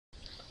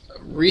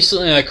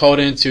Recently, I called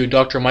into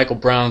Dr. Michael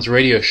Brown's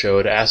radio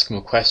show to ask him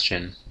a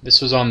question.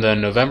 This was on the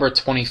November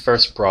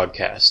 21st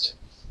broadcast.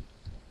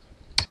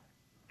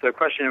 So the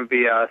question would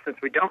be, since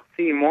we don't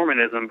see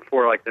Mormonism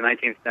before like the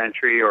 19th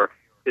century or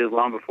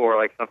Islam before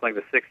like something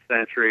like the 6th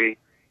century,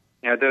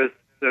 those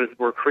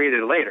were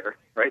created later,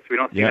 right? So we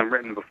don't see them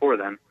written before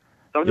then.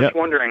 So I'm just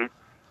wondering,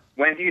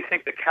 when do you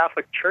think the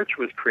Catholic Church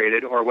was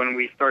created, or when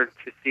we started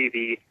to see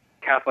the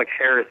Catholic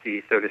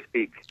heresy, so to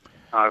speak,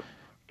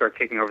 start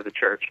taking over the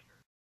church?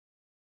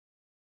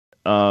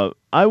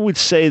 I would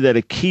say that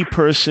a key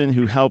person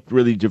who helped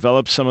really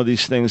develop some of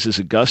these things is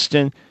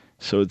Augustine.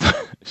 So,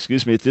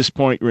 excuse me, at this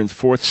point, you're in the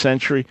 4th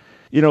century.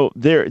 You know,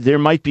 there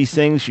might be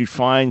things you'd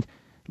find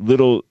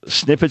little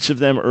snippets of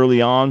them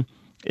early on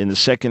in the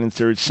 2nd and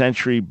 3rd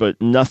century, but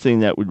nothing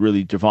that would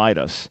really divide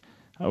us.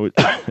 I would,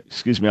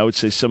 excuse me, I would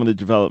say some of the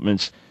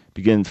developments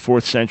begin in the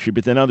 4th century,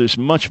 but then others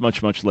much,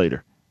 much, much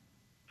later.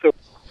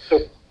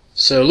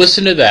 So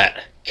listen to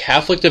that.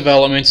 Catholic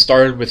development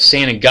started with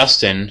St.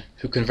 Augustine,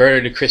 who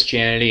converted to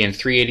Christianity in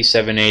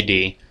 387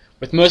 AD,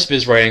 with most of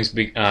his writings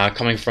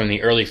coming from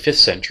the early 5th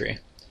century.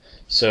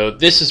 So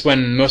this is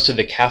when most of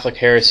the Catholic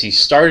heresy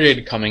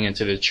started coming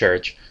into the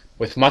church,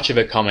 with much of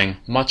it coming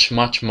much,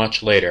 much,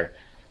 much later.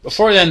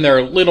 Before then, there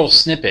are little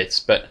snippets,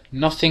 but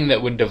nothing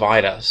that would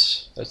divide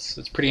us. That's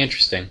pretty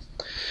interesting.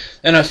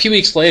 Then a few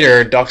weeks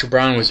later, Dr.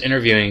 Brown was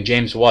interviewing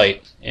James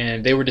White,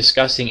 and they were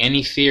discussing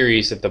any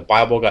theories that the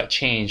Bible got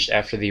changed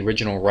after the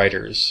original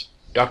writers.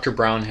 Dr.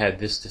 Brown had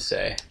this to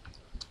say.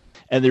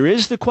 And there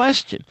is the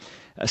question,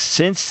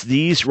 since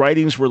these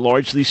writings were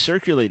largely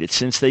circulated,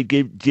 since they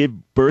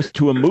give birth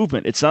to a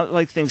movement, it's not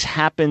like things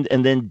happened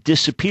and then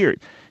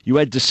disappeared. You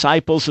had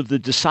disciples of the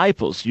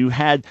disciples. You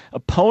had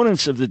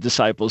opponents of the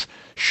disciples.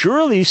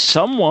 Surely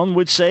someone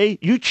would say,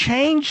 you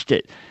changed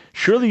it.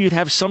 Surely you'd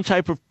have some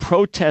type of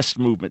protest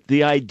movement.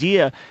 The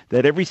idea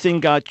that everything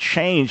got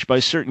changed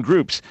by certain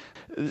groups.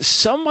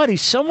 Somebody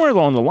somewhere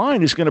along the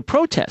line is going to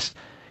protest.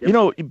 Yep. You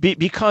know,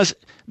 because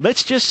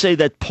let's just say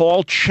that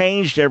Paul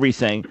changed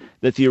everything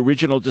that the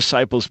original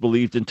disciples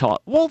believed and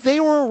taught. Well, they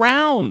were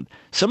around.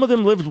 Some of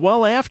them lived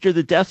well after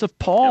the death of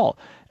Paul.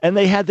 Yep. And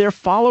they had their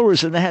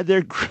followers and they had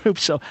their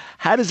groups. So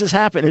how does this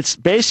happen? It's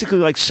basically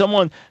like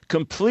someone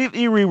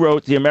completely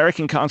rewrote the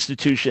American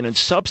Constitution and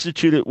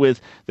substituted it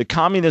with the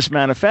Communist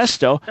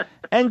Manifesto,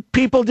 and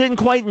people didn't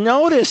quite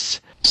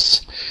notice.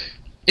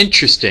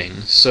 Interesting.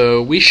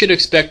 So we should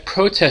expect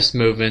protest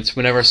movements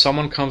whenever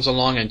someone comes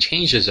along and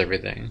changes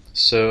everything.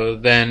 So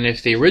then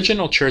if the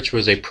original church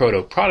was a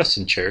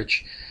proto-Protestant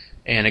church,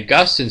 and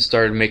Augustine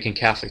started making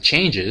Catholic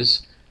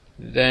changes,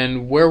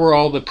 then where were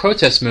all the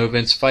protest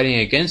movements fighting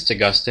against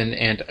Augustine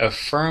and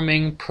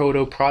affirming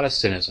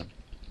proto-Protestantism?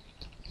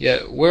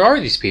 Yet, where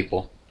are these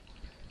people?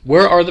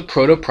 Where are the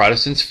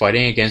proto-Protestants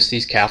fighting against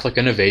these Catholic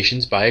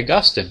innovations by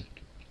Augustine?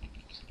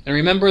 And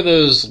remember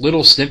those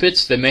little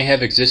snippets that may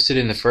have existed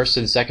in the 1st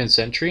and 2nd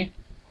century?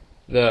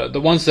 The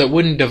ones that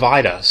wouldn't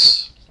divide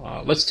us.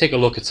 Let's take a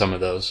look at some of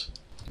those.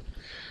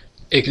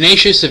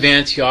 Ignatius of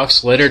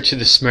Antioch's letter to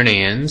the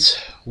Smyrnaeans,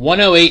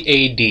 108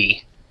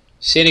 AD.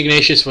 St.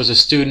 Ignatius was a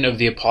student of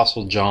the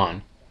Apostle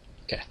John.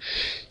 Okay.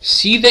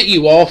 See that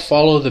you all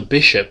follow the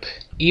bishop,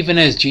 even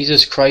as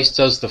Jesus Christ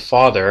does the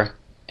Father,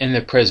 and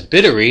the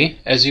presbytery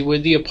as you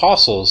would the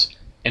apostles,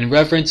 and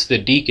reverence the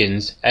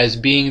deacons as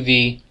being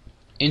the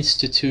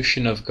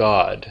institution of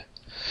God.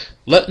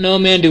 Let no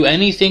man do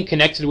anything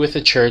connected with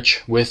the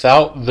church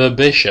without the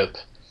bishop.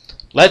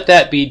 Let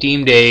that be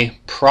deemed a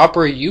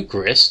proper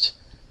Eucharist,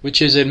 which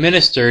is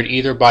administered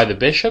either by the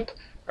bishop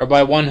or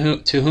by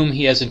one to whom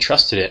he has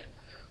entrusted it.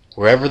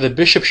 Wherever the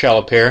bishop shall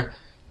appear,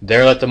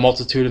 there let the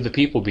multitude of the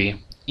people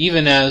be,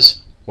 even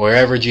as,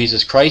 wherever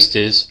Jesus Christ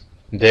is,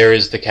 there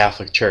is the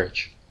Catholic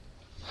Church.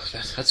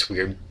 That's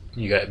weird.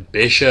 You got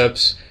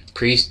bishops,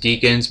 priests,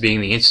 deacons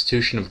being the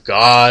institution of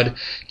God,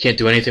 can't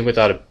do anything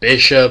without a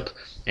bishop,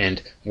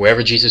 and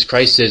wherever Jesus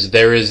Christ is,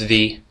 there is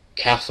the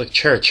Catholic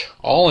Church,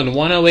 all in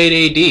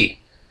 108 AD.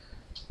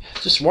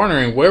 Just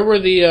wondering, where were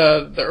the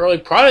early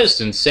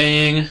Protestants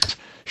saying...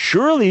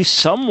 Surely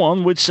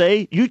someone would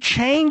say, you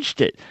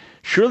changed it.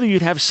 Surely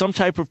you'd have some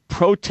type of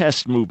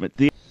protest movement.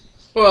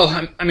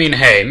 Well, I mean,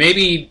 hey,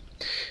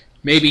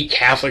 maybe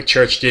Catholic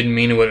Church didn't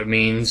mean what it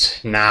means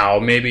now.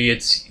 Maybe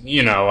it's,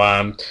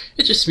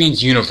 it just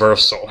means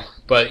universal.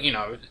 But,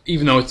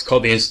 even though it's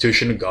called the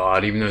institution of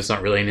God, even though it's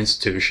not really an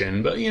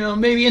institution, but,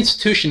 maybe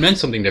institution meant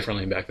something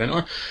differently back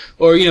then.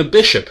 Or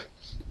bishop,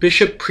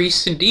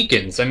 priests, and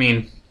deacons. I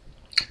mean,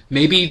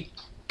 maybe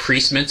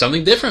priest meant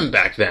something different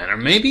back then. Or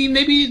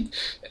maybe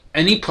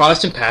any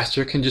Protestant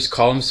pastor can just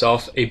call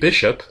himself a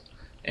bishop,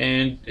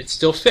 and it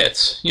still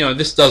fits.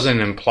 This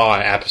doesn't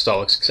imply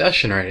apostolic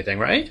succession or anything,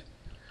 right?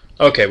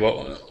 Okay,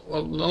 well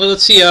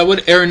let's see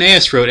what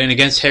Irenaeus wrote in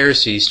Against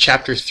Heresies,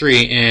 chapter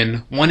 3, in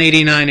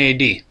 189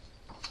 AD.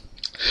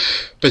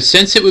 But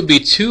since it would be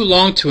too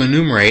long to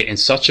enumerate in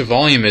such a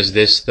volume as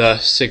this the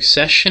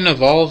succession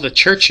of all the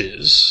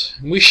churches,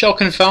 we shall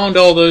confound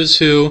all those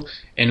who,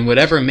 in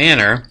whatever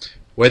manner,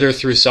 whether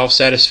through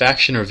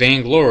self-satisfaction or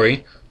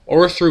vainglory,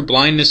 or through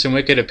blindness and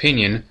wicked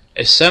opinion,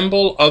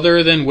 assemble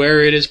other than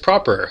where it is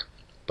proper,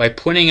 by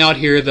pointing out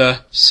here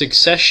the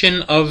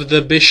succession of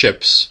the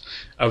bishops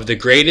of the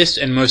greatest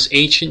and most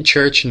ancient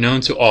church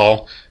known to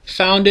all,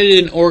 founded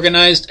and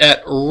organized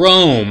at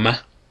Rome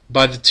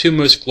by the two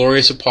most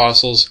glorious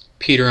apostles,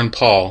 Peter and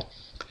Paul.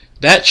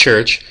 That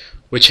church,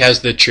 which has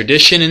the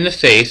tradition in the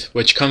faith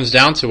which comes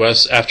down to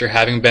us after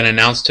having been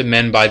announced to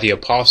men by the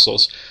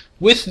apostles,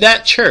 with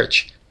that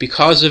church,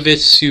 because of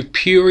its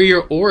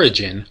superior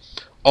origin,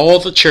 all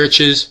the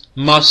churches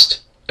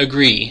must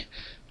agree.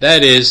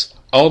 That is,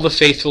 all the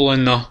faithful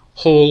in the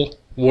whole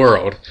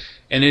world.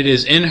 And it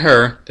is in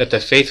her that the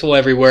faithful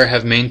everywhere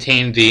have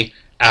maintained the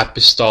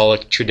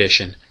apostolic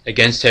tradition.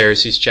 Against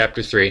Heresies,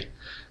 chapter 3,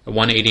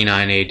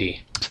 189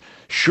 AD.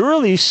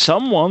 Surely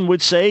someone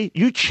would say,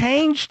 you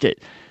changed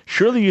it.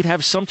 Surely you'd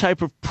have some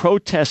type of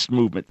protest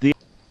movement.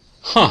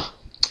 How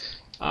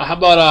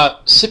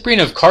about Cyprian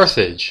of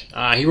Carthage?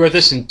 He wrote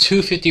this in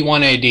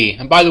 251 AD.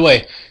 And by the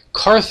way,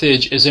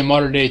 Carthage is in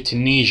modern-day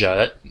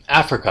Tunisia,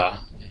 Africa.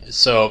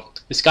 So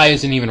this guy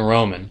isn't even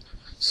Roman.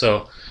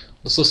 So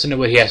let's listen to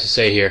what he has to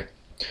say here.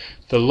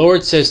 The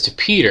Lord says to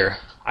Peter,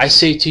 I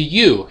say to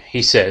you,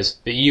 he says,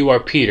 that you are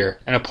Peter,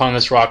 and upon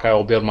this rock I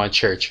will build my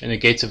church, and the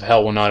gates of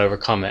hell will not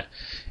overcome it.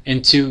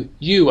 And to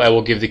you I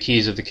will give the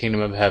keys of the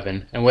kingdom of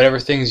heaven, and whatever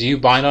things you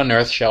bind on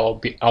earth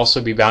shall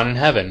also be bound in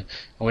heaven, and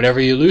whatever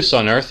you loose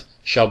on earth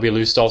shall be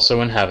loosed also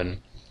in heaven.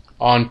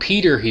 On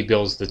Peter he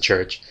builds the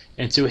church,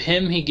 and to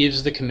him he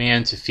gives the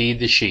command to feed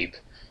the sheep.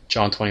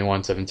 John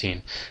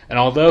 21:17. And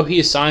although he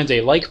assigns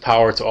a like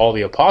power to all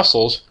the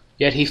apostles,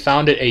 yet he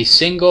founded a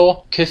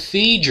single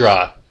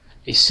cathedra,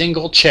 a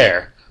single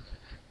chair,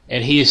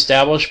 and he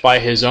established by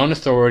his own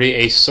authority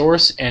a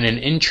source and an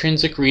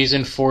intrinsic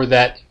reason for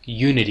that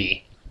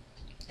unity.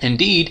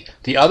 Indeed,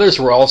 the others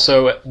were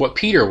also what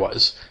Peter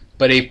was,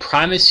 but a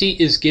primacy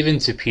is given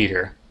to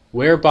Peter,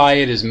 whereby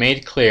it is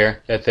made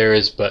clear that there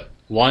is but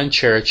one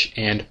church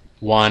and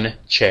one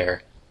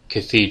chair,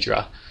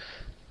 cathedra.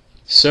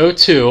 So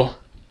too,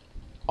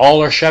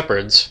 all are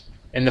shepherds,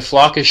 and the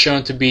flock is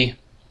shown to be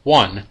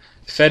one,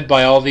 fed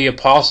by all the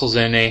apostles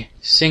in a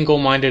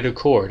single-minded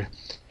accord.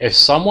 If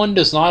someone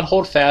does not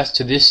hold fast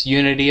to this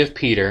unity of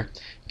Peter,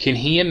 can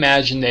he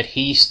imagine that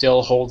he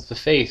still holds the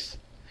faith?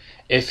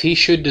 If he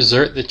should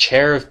desert the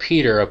chair of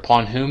Peter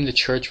upon whom the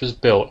church was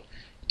built,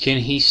 can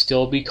he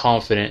still be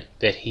confident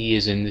that he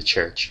is in the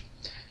church?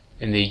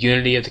 In the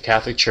Unity of the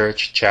Catholic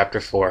Church,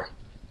 chapter 4,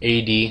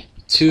 AD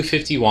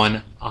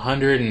 251,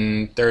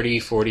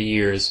 130-40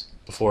 years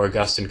before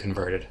Augustine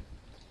converted.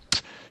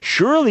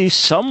 Surely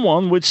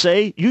someone would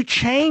say, you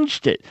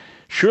changed it.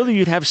 Surely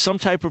you'd have some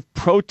type of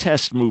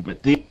protest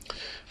movement.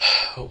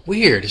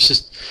 Weird. It's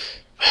just,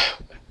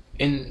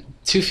 in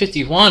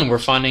 251, we're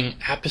finding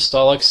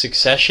apostolic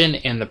succession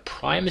and the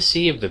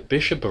primacy of the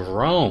Bishop of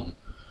Rome.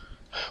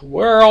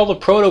 Where are all the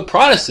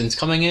proto-Protestants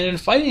coming in and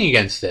fighting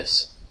against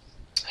this?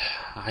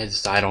 I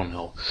don't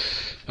know.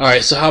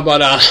 Alright, so how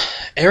about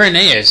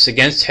Irenaeus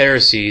against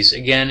heresies,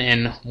 again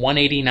in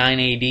 189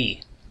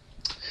 AD?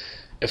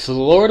 If the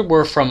Lord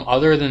were from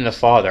other than the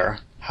Father,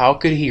 how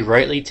could he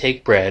rightly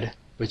take bread,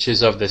 which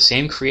is of the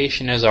same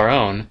creation as our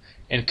own,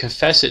 and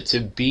confess it to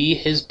be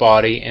his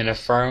body, and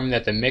affirm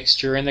that the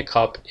mixture in the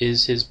cup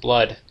is his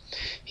blood?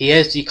 He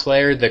has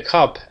declared the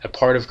cup, a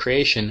part of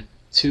creation,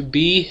 to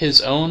be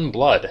his own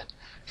blood,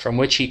 from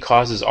which he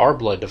causes our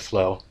blood to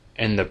flow,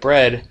 and the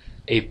bread,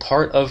 a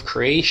part of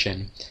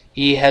creation,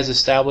 he has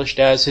established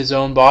as his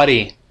own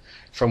body,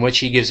 from which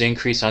he gives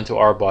increase unto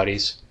our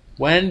bodies.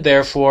 When,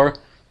 therefore,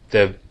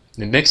 the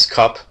mixed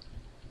cup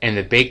and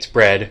the baked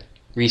bread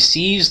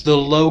receives the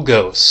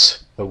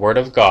Logos, the Word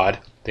of God,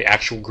 the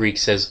actual Greek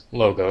says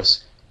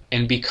Logos,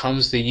 and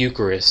becomes the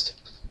Eucharist,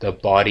 the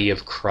body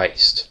of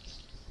Christ.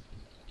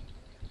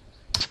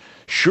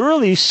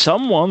 Surely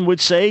someone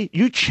would say,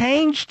 you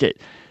changed it.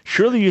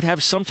 Surely you'd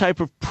have some type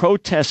of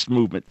protest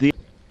movement.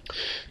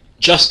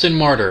 Justin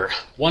Martyr,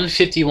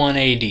 151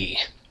 AD,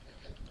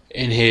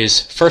 in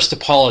his First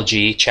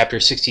Apology,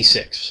 chapter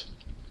 66.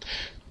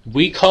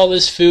 We call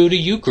this food a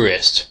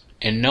Eucharist,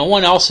 and no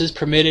one else is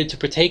permitted to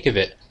partake of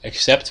it,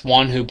 except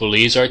one who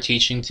believes our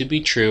teaching to be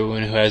true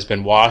and who has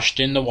been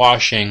washed in the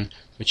washing,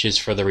 which is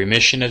for the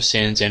remission of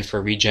sins and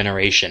for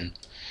regeneration.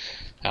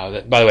 By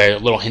the way, a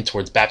little hint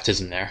towards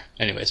baptism there.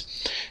 Anyways,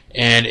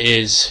 and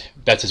is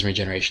baptism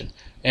regeneration,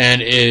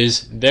 and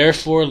is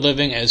therefore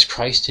living as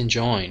Christ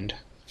enjoined.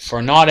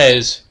 For not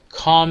as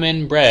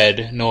common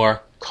bread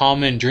nor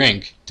common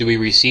drink do we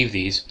receive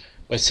these,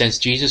 but since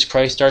Jesus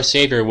Christ our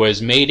Savior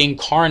was made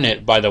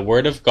incarnate by the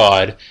Word of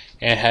God,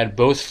 and had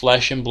both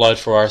flesh and blood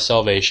for our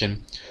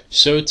salvation,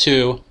 so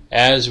too,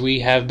 as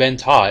we have been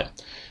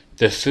taught,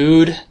 the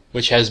food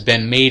which has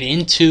been made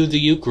into the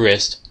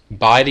Eucharist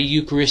by the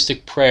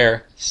Eucharistic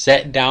prayer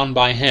set down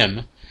by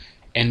him,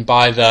 and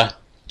by the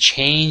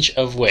change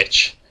of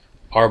which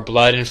our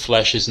blood and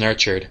flesh is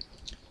nurtured,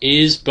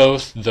 is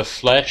both the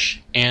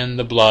flesh and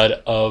the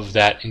blood of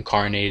that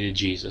incarnated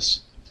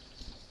Jesus.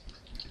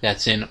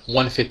 That's in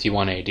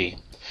 151 AD.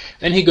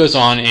 Then he goes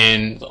on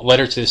in the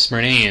letter to the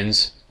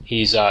Smyrnaeans.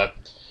 He's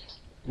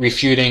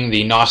refuting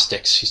the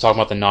Gnostics. He's talking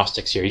about the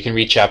Gnostics here. You can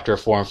read chapter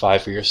 4 and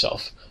 5 for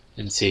yourself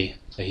and see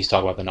that he's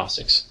talking about the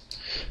Gnostics.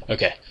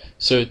 Okay,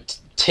 so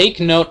take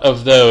note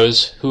of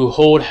those who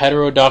hold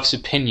heterodox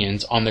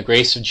opinions on the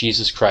grace of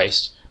Jesus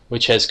Christ,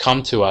 which has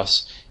come to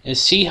us, and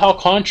see how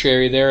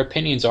contrary their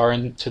opinions are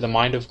to the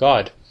mind of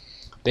God.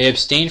 They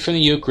abstain from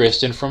the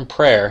Eucharist and from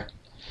prayer,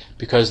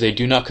 because they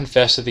do not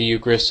confess that the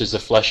Eucharist is the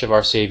flesh of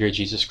our Savior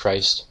Jesus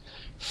Christ,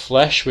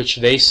 flesh which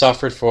they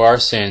suffered for our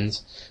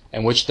sins,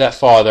 and which that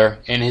Father,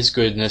 in his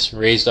goodness,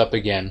 raised up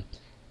again.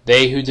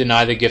 They who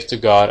deny the gift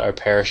of God are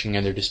perishing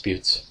in their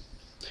disputes.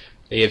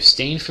 They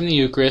abstain from the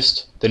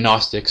Eucharist, the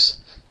Gnostics,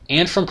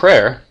 and from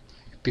prayer,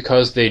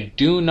 because they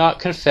do not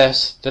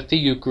confess that the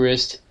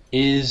Eucharist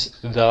is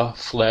the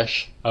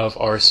flesh of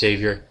our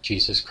Savior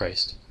Jesus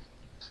Christ.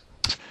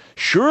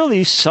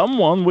 Surely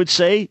someone would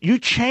say, you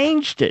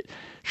changed it.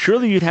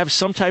 Surely you'd have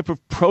some type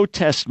of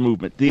protest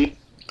movement.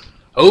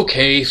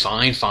 Okay,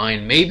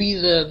 fine. Maybe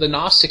the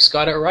Gnostics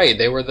got it right.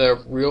 They were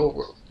the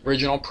real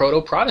original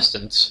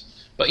proto-Protestants.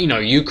 But,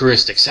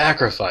 Eucharistic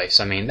sacrifice,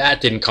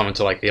 that didn't come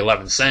until like the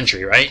 11th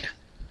century, right?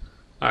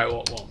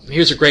 Alright, well,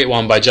 here's a great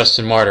one by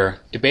Justin Martyr,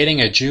 debating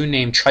a Jew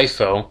named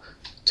Trypho,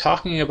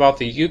 talking about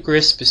the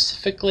Eucharist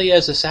specifically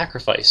as a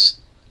sacrifice.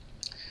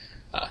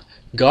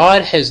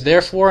 God has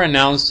therefore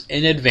announced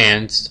in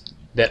advance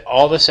that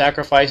all the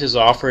sacrifices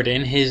offered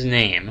in his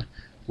name,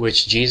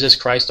 which Jesus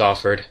Christ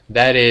offered,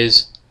 that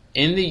is,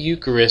 in the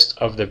Eucharist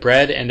of the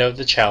bread and of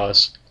the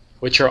chalice,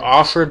 which are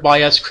offered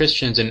by us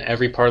Christians in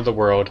every part of the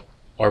world,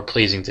 are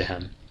pleasing to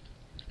him.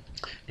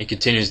 It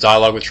continues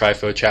dialogue with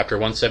Trypho, chapter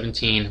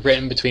 117,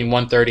 written between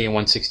 130 and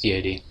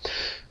 160 AD.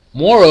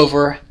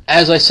 Moreover,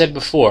 as I said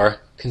before,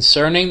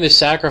 concerning the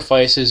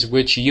sacrifices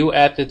which you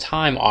at the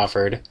time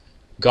offered,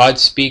 God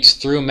speaks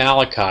through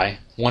Malachi,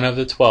 one of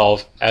the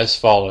 12, as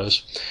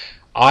follows: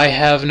 I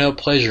have no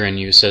pleasure in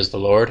you, says the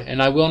Lord,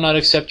 and I will not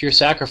accept your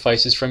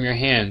sacrifices from your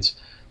hands.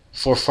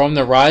 For from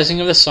the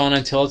rising of the sun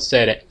until its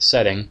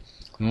setting,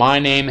 my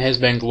name has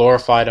been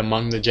glorified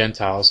among the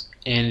Gentiles,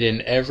 and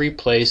in every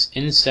place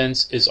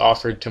incense is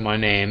offered to my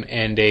name,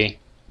 and a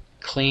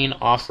clean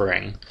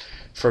offering.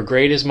 For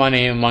great is my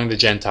name among the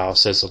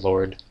Gentiles, says the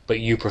Lord, but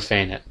you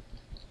profane it.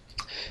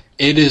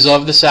 It is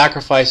of the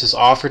sacrifices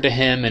offered to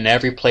him in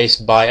every place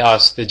by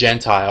us, the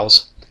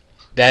Gentiles,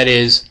 that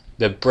is,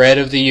 the bread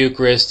of the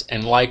Eucharist,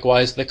 and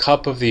likewise the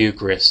cup of the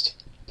Eucharist,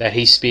 that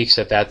he speaks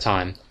at that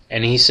time,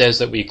 and he says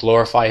that we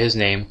glorify his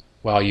name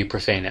while you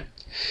profane it.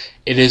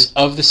 It is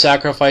of the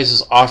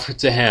sacrifices offered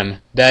to him,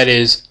 that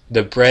is,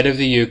 the bread of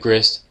the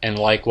Eucharist, and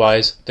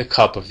likewise the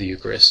cup of the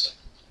Eucharist.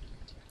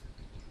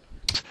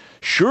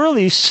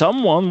 Surely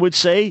someone would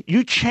say,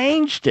 you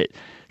changed it.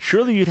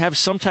 Surely you'd have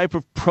some type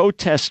of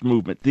protest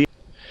movement.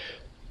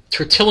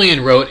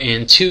 Tertullian wrote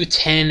in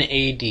 210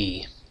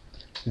 AD,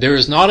 There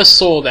is not a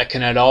soul that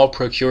can at all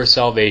procure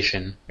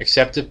salvation,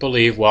 except it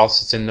believe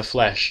whilst it's in the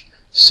flesh.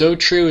 So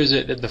true is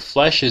it that the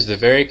flesh is the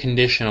very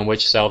condition on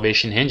which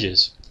salvation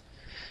hinges.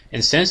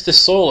 And since the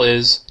soul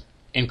is,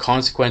 in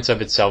consequence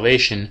of its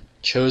salvation,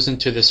 chosen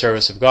to the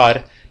service of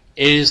God,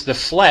 it is the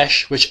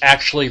flesh which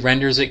actually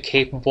renders it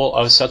capable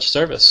of such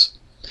service.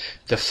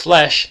 The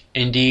flesh,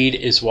 indeed,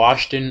 is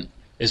washed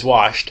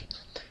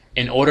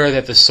in order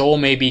that the soul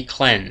may be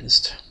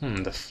cleansed.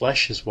 The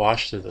flesh is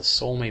washed so the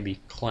soul may be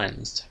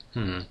cleansed.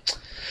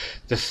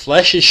 The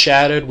flesh is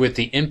shadowed with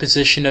the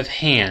imposition of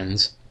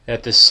hands,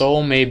 that the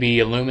soul may be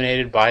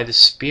illuminated by the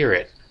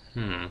Spirit.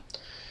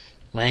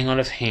 Laying on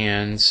of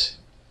hands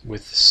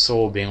with the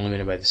soul being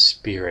illuminated by the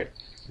Spirit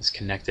is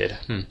connected.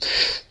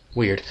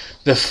 Weird.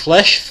 The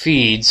flesh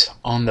feeds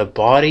on the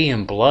body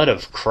and blood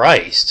of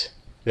Christ,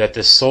 that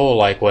the soul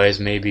likewise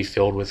may be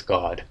filled with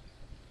God.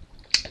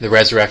 The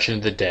Resurrection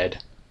of the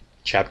Dead,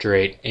 chapter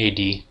 8,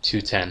 AD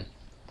 210.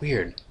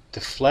 Weird.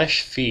 The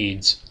flesh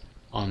feeds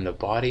on the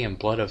body and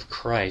blood of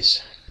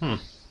Christ.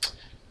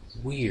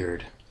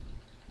 Weird.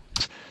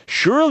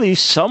 Surely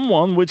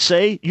someone would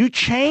say, you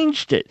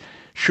changed it.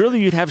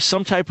 Surely you'd have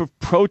some type of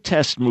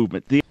protest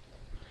movement.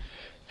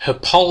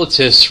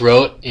 Hippolytus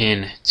wrote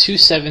in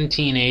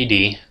 217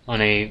 AD on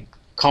a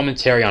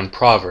commentary on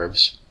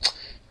Proverbs.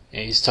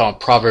 He's talking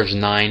Proverbs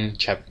 9,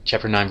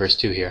 chapter 9, verse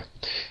 2 here.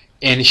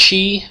 And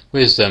she,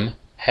 wisdom,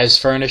 has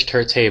furnished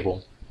her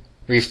table.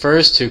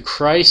 Refers to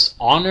Christ's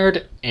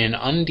honored and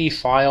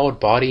undefiled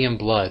body and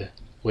blood,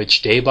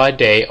 which day by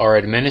day are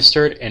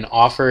administered and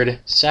offered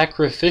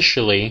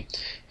sacrificially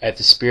at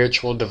the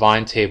spiritual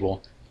divine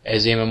table,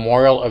 as a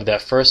memorial of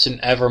that first and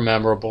ever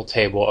memorable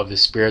table of the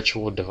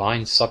spiritual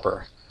divine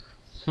supper.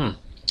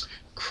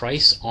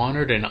 Christ's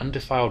honored and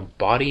undefiled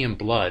body and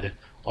blood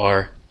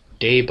are,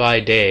 day by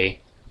day,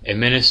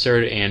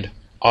 administered and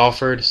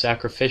offered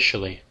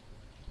sacrificially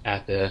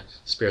at the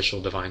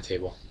spiritual divine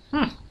table.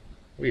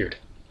 Weird.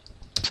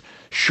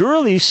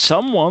 Surely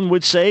someone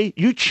would say,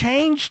 you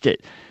changed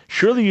it.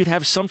 Surely you'd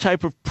have some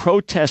type of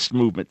protest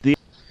movement.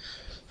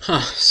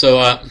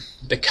 So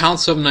the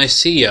Council of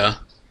Nicaea,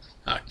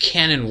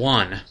 Canon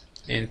 1,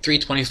 in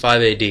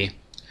 325 AD,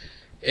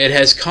 it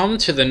has come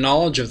to the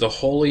knowledge of the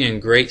Holy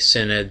and Great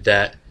Synod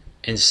that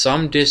in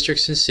some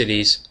districts and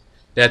cities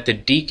that the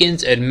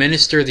deacons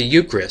administer the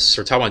Eucharist,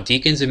 so we're talking about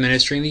deacons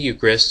administering the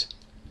Eucharist,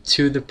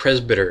 to the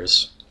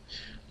presbyters,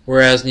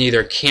 whereas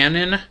neither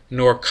canon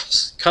nor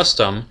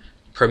custom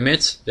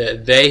permits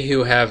that they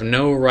who have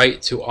no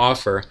right to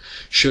offer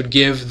should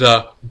give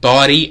the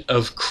body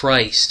of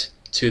Christ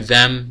to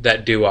them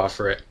that do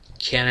offer it.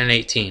 Canon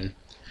 18.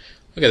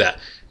 Look at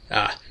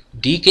that.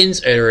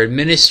 Deacons are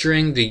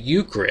administering the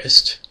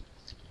Eucharist.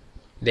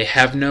 They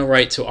have no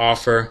right to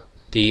offer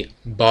the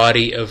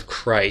body of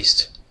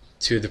Christ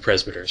to the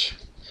presbyters.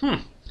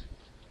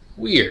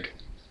 Weird.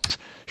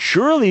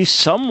 Surely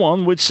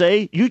someone would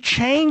say, you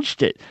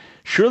changed it.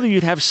 Surely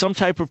you'd have some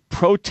type of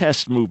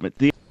protest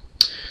movement.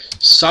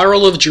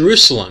 Cyril of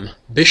Jerusalem,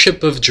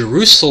 Bishop of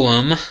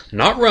Jerusalem,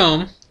 not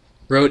Rome,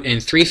 wrote in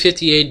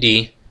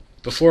 350 AD,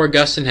 before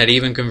Augustine had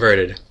even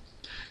converted.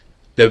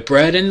 The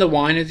bread and the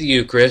wine of the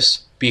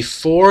Eucharist,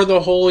 before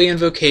the holy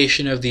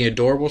invocation of the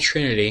adorable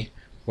Trinity,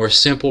 were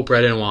simple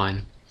bread and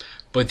wine.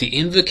 But the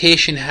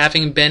invocation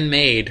having been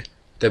made,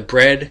 the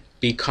bread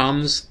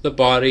becomes the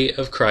body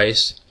of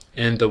Christ,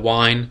 and the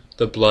wine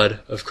the blood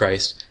of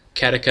Christ.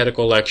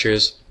 Catechetical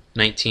Lectures,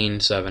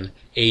 19:7,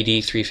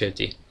 AD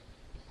 350.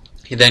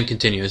 He then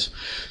continues,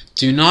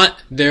 do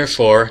not,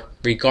 therefore,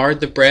 regard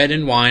the bread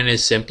and wine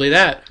as simply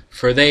that,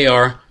 for they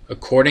are,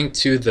 according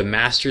to the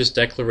Master's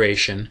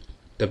declaration,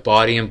 the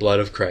body and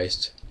blood of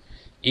Christ.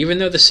 Even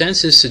though the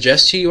senses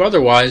suggest to you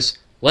otherwise,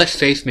 let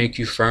faith make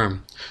you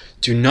firm.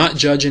 Do not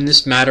judge in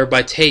this matter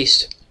by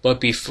taste,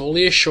 but be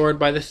fully assured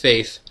by the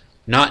faith,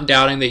 not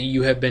doubting that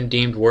you have been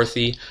deemed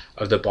worthy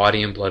of the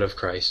body and blood of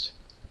Christ.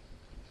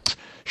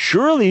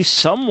 Surely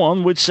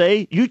someone would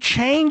say, you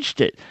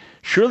changed it.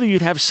 Surely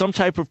you'd have some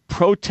type of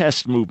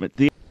protest movement.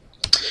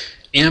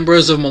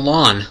 Ambrose of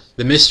Milan,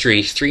 The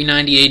Mystery,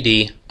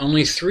 390 AD,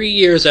 only 3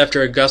 years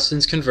after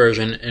Augustine's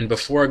conversion and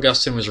before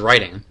Augustine was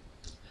writing,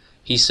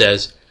 he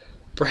says,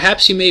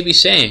 perhaps you may be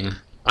saying,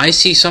 I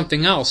see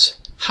something else.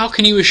 How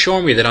can you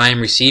assure me that I am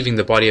receiving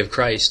the body of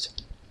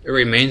Christ?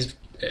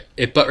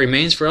 It but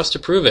remains for us to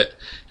prove it.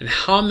 And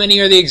how many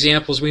are the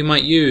examples we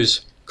might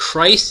use?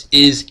 Christ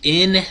is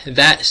in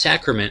that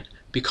sacrament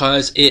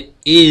because it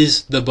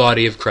is the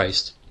body of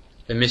Christ.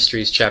 The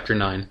Mysteries, chapter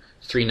 9,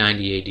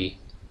 390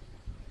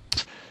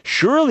 AD.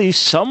 Surely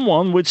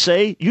someone would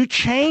say, you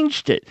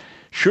changed it.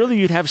 Surely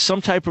you'd have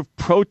some type of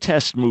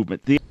protest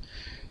movement.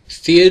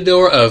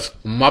 Theodore of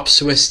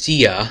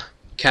Mopsuestia,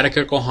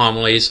 Catechetical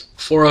Homilies,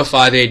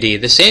 405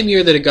 AD, the same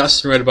year that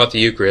Augustine wrote about the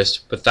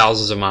Eucharist, but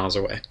thousands of miles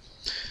away.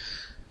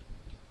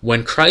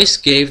 When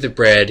Christ gave the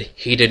bread,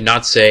 he did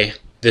not say,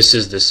 this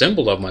is the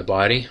symbol of my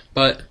body,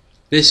 but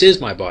this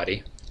is my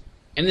body.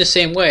 In the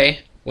same way,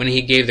 when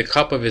he gave the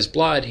cup of his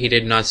blood, he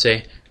did not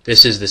say,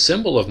 this is the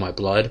symbol of my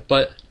blood,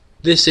 but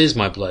this is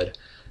my blood.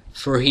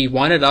 For he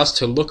wanted us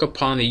to look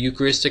upon the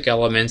Eucharistic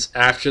elements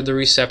after the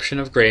reception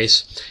of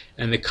grace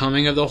and the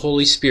coming of the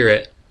Holy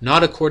Spirit,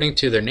 not according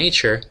to their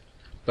nature,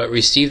 but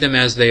receive them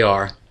as they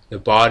are, the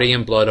body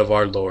and blood of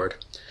our Lord.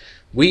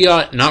 We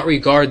ought not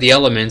regard the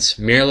elements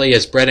merely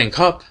as bread and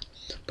cup,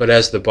 but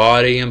as the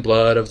body and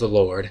blood of the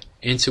Lord,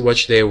 into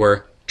which they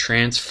were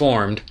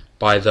transformed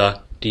by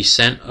the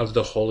descent of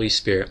the Holy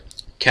Spirit.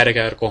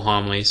 Catechetical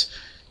Homilies,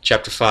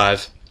 chapter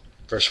 5,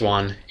 verse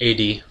 1,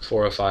 AD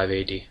 405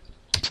 AD.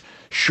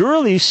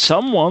 Surely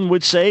someone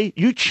would say,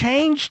 you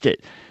changed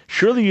it.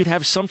 Surely you'd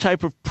have some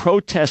type of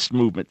protest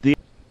movement.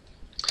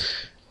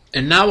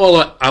 And now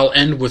I'll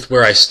end with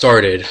where I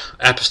started,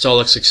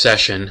 apostolic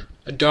succession,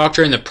 a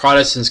doctrine that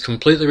Protestants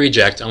completely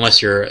reject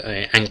unless you're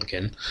an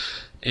Anglican,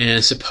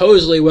 and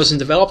supposedly wasn't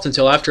developed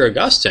until after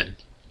Augustine.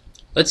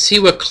 Let's see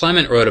what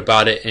Clement wrote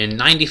about it in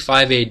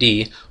 95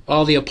 AD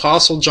while the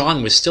Apostle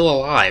John was still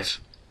alive.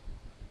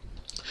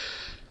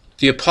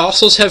 The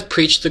apostles have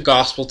preached the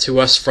gospel to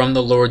us from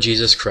the Lord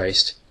Jesus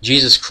Christ.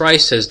 Jesus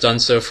Christ has done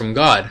so from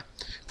God.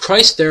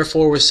 Christ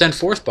therefore was sent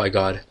forth by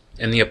God,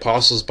 and the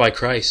apostles by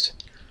Christ.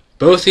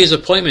 Both these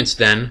appointments,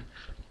 then,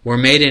 were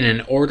made in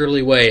an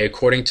orderly way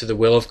according to the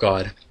will of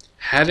God.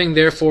 Having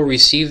therefore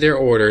received their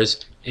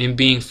orders, and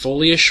being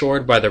fully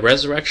assured by the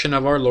resurrection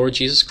of our Lord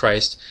Jesus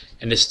Christ,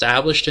 and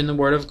established in the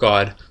Word of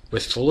God,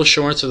 with full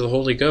assurance of the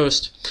Holy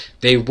Ghost,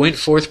 they went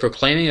forth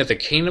proclaiming that the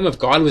kingdom of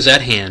God was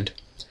at hand.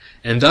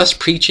 And thus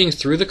preaching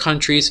through the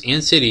countries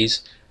and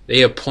cities,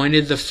 they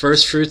appointed the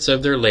firstfruits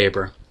of their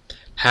labor,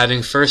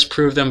 having first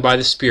proved them by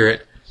the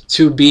Spirit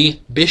to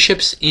be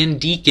bishops and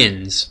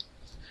deacons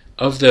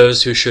of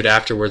those who should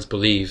afterwards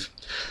believe.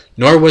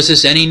 Nor was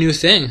this any new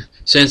thing,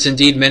 since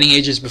indeed many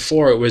ages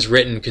before it was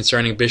written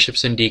concerning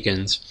bishops and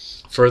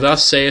deacons. For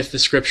thus saith the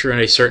Scripture in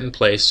a certain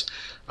place,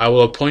 I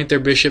will appoint their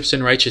bishops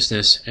in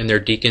righteousness, and their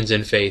deacons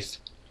in faith.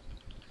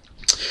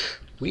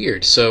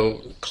 Weird.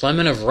 So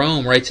Clement of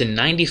Rome writes in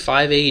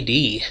 95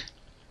 AD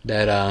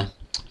that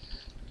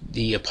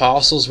the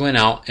apostles went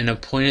out and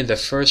appointed the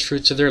first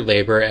fruits of their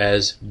labor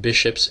as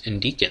bishops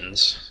and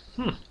deacons.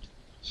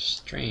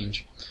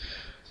 Strange.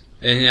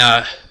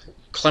 And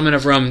Clement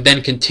of Rome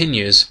then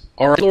continues,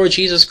 our Lord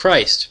Jesus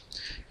Christ,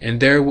 and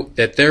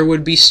that there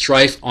would be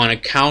strife on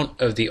account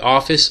of the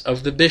office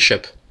of the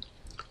bishop.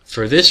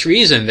 For this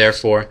reason,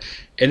 therefore,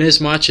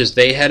 inasmuch as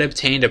they had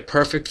obtained a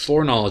perfect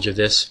foreknowledge of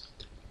this,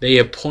 they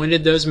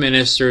appointed those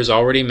ministers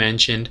already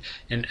mentioned,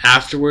 and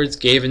afterwards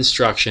gave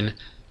instruction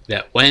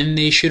that when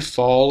they should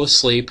fall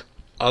asleep,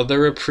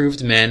 other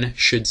approved men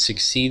should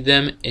succeed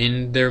them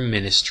in their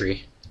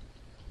ministry.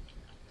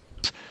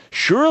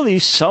 Surely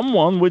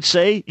someone would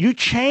say, you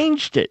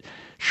changed it.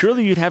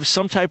 Surely you'd have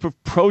some type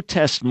of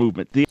protest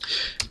movement.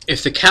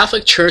 If the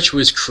Catholic Church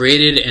was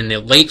created in the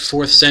late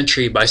 4th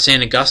century by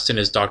St. Augustine,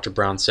 as Dr.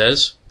 Brown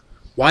says,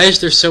 why is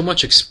there so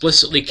much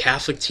explicitly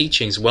Catholic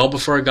teachings well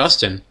before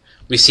Augustine?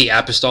 We see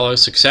apostolic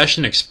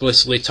succession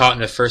explicitly taught in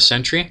the 1st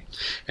century.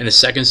 In the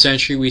 2nd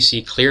century, we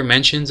see clear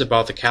mentions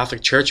about the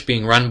Catholic Church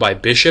being run by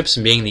bishops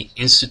and being the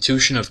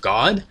institution of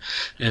God,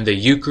 and the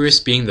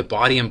Eucharist being the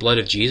body and blood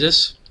of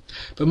Jesus.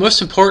 But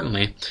most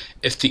importantly,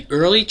 if the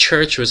early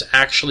church was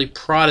actually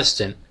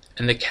Protestant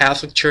and the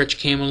Catholic Church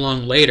came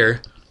along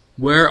later,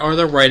 where are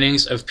the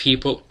writings of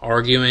people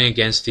arguing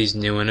against these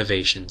new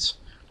innovations?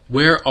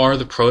 Where are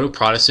the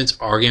proto-Protestants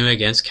arguing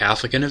against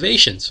Catholic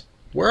innovations?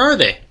 Where are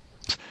they?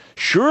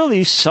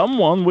 Surely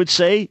someone would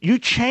say, you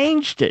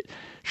changed it.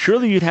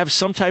 Surely you'd have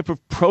some type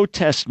of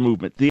protest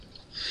movement.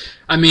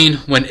 I mean,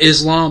 when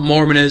Islam,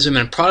 Mormonism,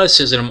 and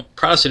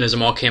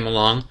Protestantism all came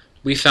along,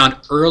 we found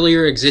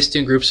earlier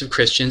existing groups of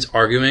Christians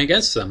arguing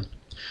against them.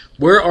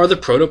 Where are the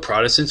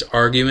proto-Protestants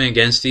arguing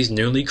against these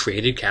newly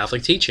created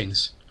Catholic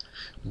teachings?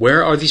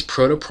 Where are these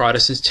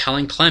proto-Protestants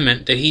telling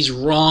Clement that he's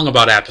wrong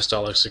about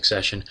apostolic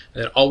succession,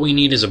 that all we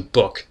need is a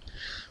book?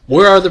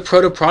 Where are the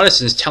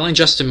proto-Protestants telling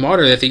Justin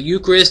Martyr that the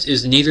Eucharist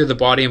is neither the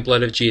body and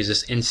blood of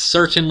Jesus, and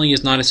certainly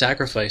is not a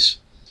sacrifice?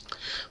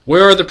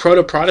 Where are the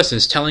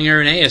proto-Protestants telling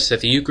Irenaeus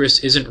that the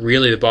Eucharist isn't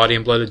really the body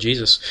and blood of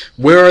Jesus?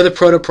 Where are the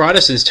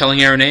proto-Protestants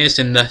telling Irenaeus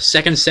in the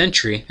 2nd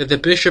century that the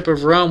Bishop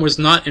of Rome was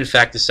not in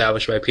fact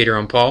established by Peter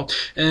and Paul,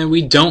 and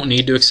we don't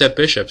need to accept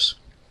bishops?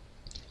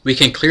 We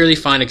can clearly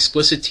find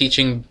explicit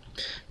teaching,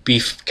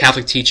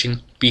 Catholic teaching,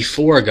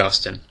 before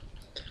Augustine.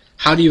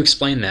 How do you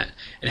explain that?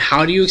 And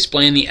how do you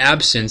explain the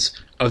absence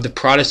of the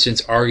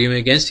Protestants arguing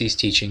against these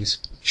teachings?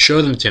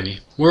 Show them to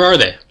me. Where are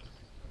they?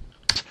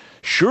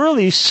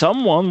 Surely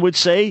someone would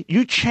say,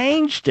 you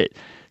changed it.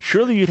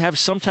 Surely you'd have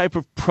some type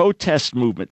of protest movement.